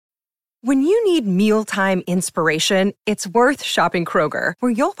When you need mealtime inspiration, it's worth shopping Kroger,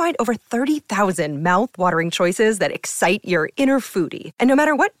 where you'll find over 30,000 mouth-watering choices that excite your inner foodie. And no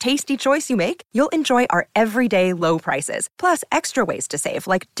matter what tasty choice you make, you'll enjoy our everyday low prices, plus extra ways to save,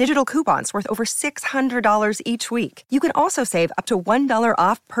 like digital coupons worth over $600 each week. You can also save up to $1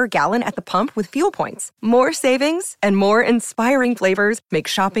 off per gallon at the pump with fuel points. More savings and more inspiring flavors make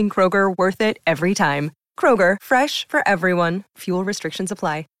shopping Kroger worth it every time. Kroger, fresh for everyone. Fuel restrictions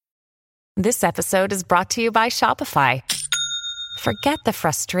apply. This episode is brought to you by Shopify. Forget the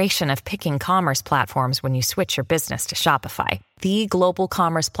frustration of picking commerce platforms when you switch your business to Shopify, the global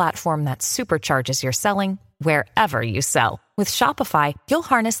commerce platform that supercharges your selling wherever you sell. With Shopify, you'll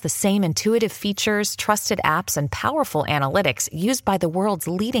harness the same intuitive features, trusted apps, and powerful analytics used by the world's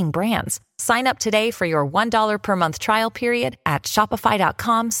leading brands. Sign up today for your $1 per month trial period at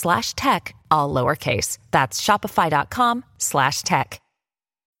shopify.com/tech, all lowercase. That's shopify.com/tech.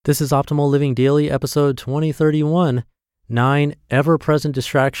 This is Optimal Living Daily, episode 2031, 9 Ever-Present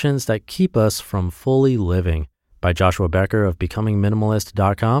Distractions That Keep Us from Fully Living, by Joshua Becker of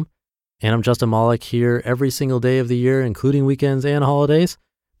BecomingMinimalist.com. And I'm Justin Malik here every single day of the year, including weekends and holidays,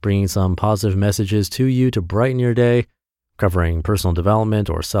 bringing some positive messages to you to brighten your day, covering personal development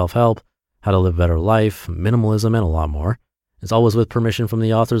or self-help, how to live a better life, minimalism, and a lot more. As always, with permission from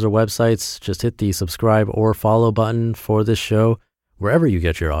the authors or websites, just hit the subscribe or follow button for this show wherever you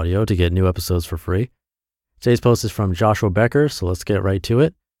get your audio to get new episodes for free. Today's post is from Joshua Becker, so let's get right to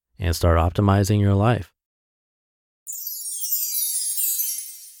it and start optimizing your life.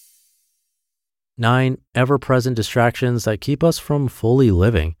 9 Ever-Present Distractions That Keep Us from Fully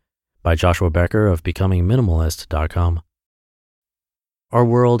Living, by Joshua Becker of BecomingMinimalist.com. Our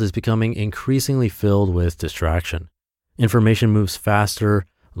world is becoming increasingly filled with distraction. Information moves faster,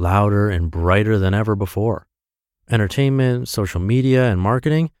 louder, and brighter than ever before. Entertainment, social media, and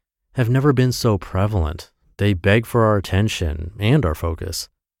marketing have never been so prevalent. They beg for our attention and our focus.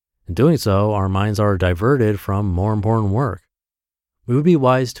 In doing so, our minds are diverted from more important work. We would be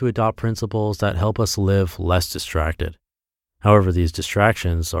wise to adopt principles that help us live less distracted. However, these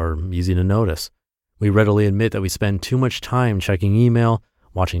distractions are easy to notice. We readily admit that we spend too much time checking email,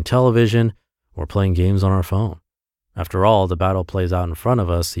 watching television, or playing games on our phone. After all, the battle plays out in front of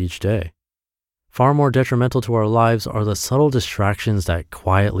us each day. Far more detrimental to our lives are the subtle distractions that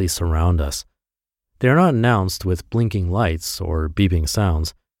quietly surround us. They are not announced with blinking lights or beeping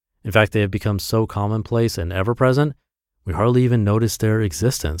sounds. In fact, they have become so commonplace and ever-present, we hardly even notice their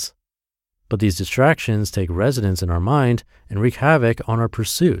existence. But these distractions take residence in our mind and wreak havoc on our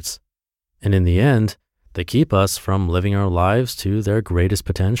pursuits. And in the end, they keep us from living our lives to their greatest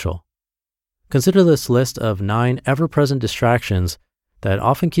potential. Consider this list of 9 ever-present distractions that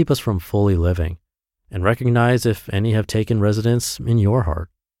often keep us from fully living, and recognize if any have taken residence in your heart.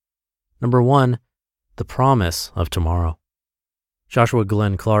 Number 1, the promise of tomorrow. Joshua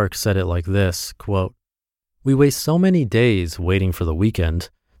Glenn Clark said it like this, quote, "We waste so many days waiting for the weekend,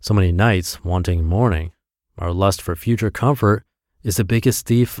 so many nights wanting morning. Our lust for future comfort is the biggest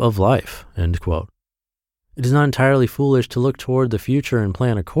thief of life," end quote. It is not entirely foolish to look toward the future and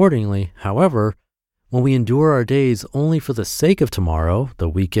plan accordingly. However, when we endure our days only for the sake of tomorrow, the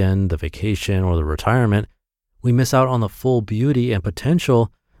weekend, the vacation, or the retirement, we miss out on the full beauty and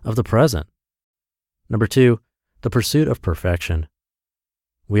potential of the present. Number 2, the pursuit of perfection.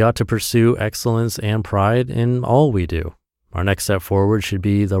 We ought to pursue excellence and pride in all we do. Our next step forward should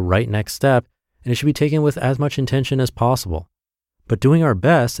be the right next step, and it should be taken with as much intention as possible. But doing our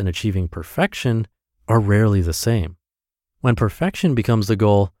best and achieving perfection are rarely the same. When perfection becomes the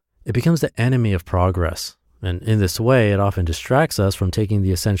goal, it becomes the enemy of progress, and in this way, it often distracts us from taking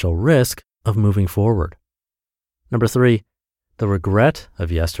the essential risk of moving forward. Number 3, the regret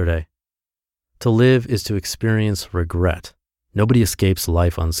of yesterday. To live is to experience regret. Nobody escapes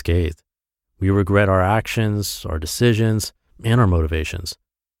life unscathed. We regret our actions, our decisions, and our motivations.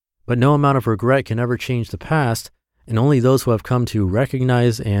 But no amount of regret can ever change the past, and only those who have come to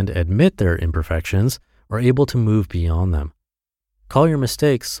recognize and admit their imperfections are able to move beyond them. Call your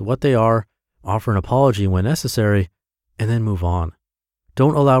mistakes what they are, offer an apology when necessary, and then move on.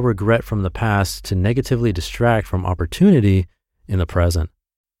 Don't allow regret from the past to negatively distract from opportunity in the present.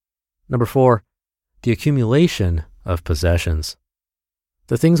 Number 4, the accumulation of possessions.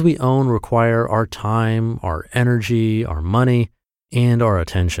 The things we own require our time, our energy, our money, and our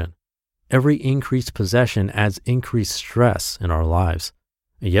attention. Every increased possession adds increased stress in our lives,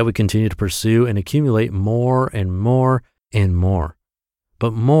 and yet we continue to pursue and accumulate more and more and more.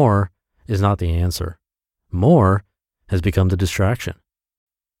 But more is not the answer. More has become the distraction.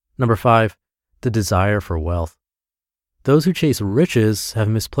 Number 5, the desire for wealth. Those who chase riches have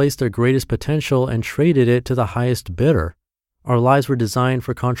misplaced their greatest potential and traded it to the highest bidder. Our lives were designed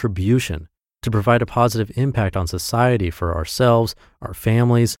for contribution, to provide a positive impact on society for ourselves, our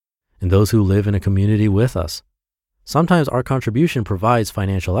families, and those who live in a community with us. Sometimes our contribution provides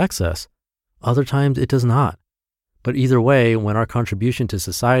financial excess. Other times it does not. But either way, when our contribution to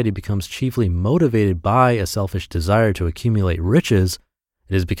society becomes chiefly motivated by a selfish desire to accumulate riches,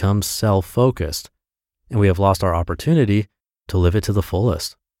 it has become self-focused, and we have lost our opportunity to live it to the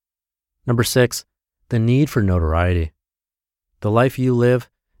fullest. Number 6, the need for notoriety. The life you live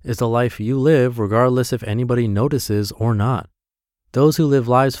is the life you live regardless if anybody notices or not. Those who live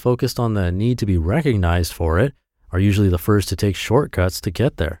lives focused on the need to be recognized for it are usually the first to take shortcuts to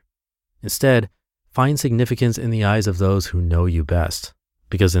get there. Instead, find significance in the eyes of those who know you best,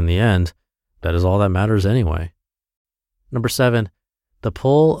 because in the end, that is all that matters anyway. Number 7, the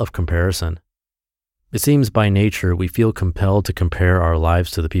pull of comparison. It seems by nature we feel compelled to compare our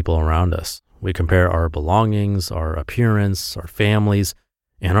lives to the people around us. We compare our belongings, our appearance, our families,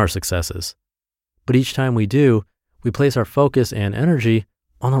 and our successes. But each time we do, we place our focus and energy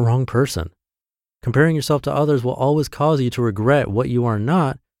on the wrong person. Comparing yourself to others will always cause you to regret what you are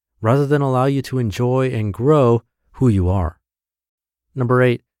not, rather than allow you to enjoy and grow who you are. Number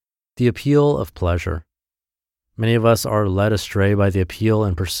 8, the appeal of pleasure. Many of us are led astray by the appeal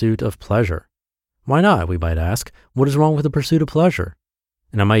and pursuit of pleasure. Why not, we might ask? What is wrong with the pursuit of pleasure?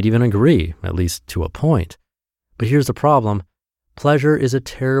 And I might even agree, at least to a point. But here's the problem. Pleasure is a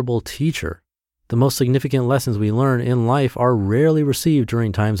terrible teacher. The most significant lessons we learn in life are rarely received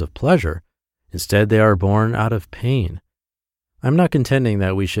during times of pleasure. Instead, they are born out of pain. I'm not contending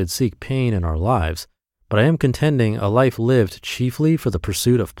that we should seek pain in our lives, but I am contending a life lived chiefly for the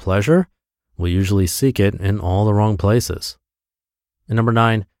pursuit of pleasure will usually seek it in all the wrong places. And number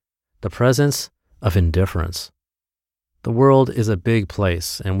 9, the presence of indifference. The world is a big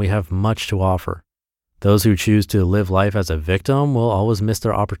place, and we have much to offer. Those who choose to live life as a victim will always miss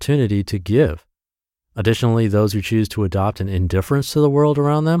their opportunity to give. Additionally, those who choose to adopt an indifference to the world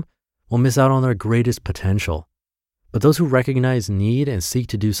around them will miss out on their greatest potential. But those who recognize need and seek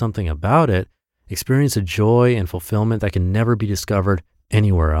to do something about it experience a joy and fulfillment that can never be discovered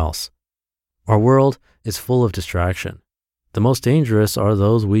anywhere else. Our world is full of distraction. The most dangerous are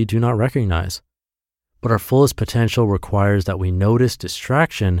those we do not recognize. But our fullest potential requires that we notice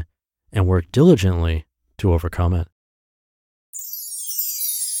distraction and work diligently to overcome it.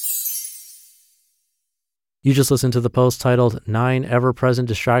 You just listened to the post titled 9 Ever-Present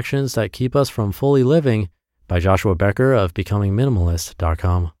Distractions That Keep Us From Fully Living by Joshua Becker of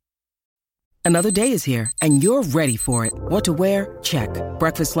BecomingMinimalist.com. Another day is here, and you're ready for it. What to wear? Check.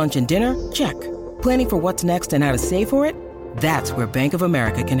 Breakfast, lunch, and dinner? Check. Planning for what's next and how to save for it? That's where Bank of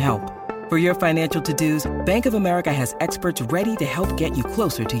America can help. For your financial to-dos, Bank of America has experts ready to help get you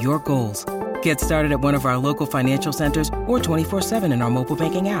closer to your goals. Get started at one of our local financial centers or 24/7 in our mobile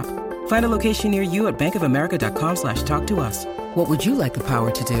banking app. Find a location near you at bankofamerica.com/talktous. What would you like the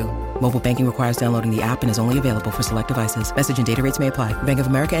power to do? Mobile banking requires downloading the app and is only available for select devices. Message and data rates may apply. Bank of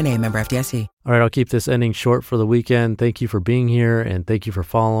America NA, member FDIC. All right, I'll keep this ending short for the weekend. Thank you for being here, and thank you for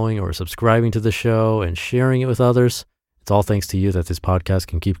following or subscribing to the show and sharing it with others. It's all thanks to you that this podcast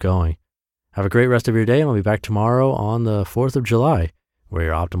can keep going. Have a great rest of your day, and I'll be back tomorrow on the 4th of July, where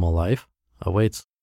your optimal life awaits.